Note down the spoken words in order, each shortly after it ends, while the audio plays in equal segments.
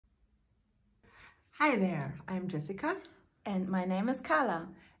Hi there, I'm Jessica. And my name is Carla.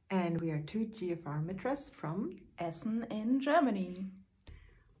 And we are two GFR mitres from Essen in Germany.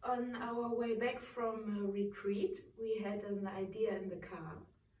 On our way back from a retreat, we had an idea in the car.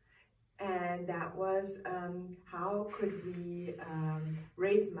 And that was how could we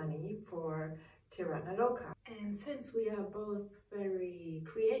raise money for Tiratanaloka. And since we are both very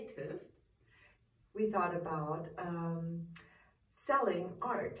creative, we thought about selling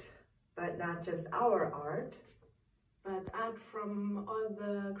art, but not just our art, but art from all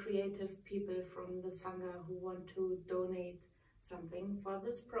the creative people from the Sangha who want to donate something for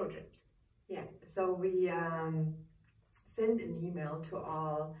this project. Yeah, so we sent an email to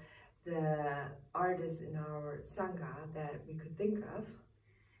all the artists in our Sangha that we could think of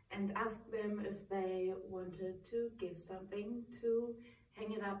and asked them if they wanted to give something to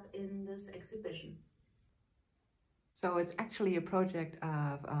hang it up in this exhibition. So it's actually a project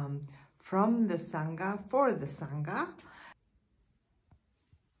of from the Sangha for the Sangha.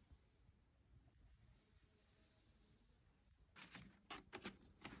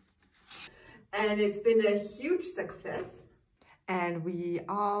 And it's been a huge success. And we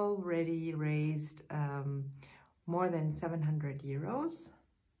already raised more than 700 euros.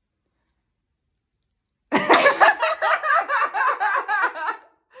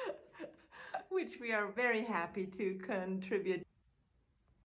 Which we are very happy to contribute.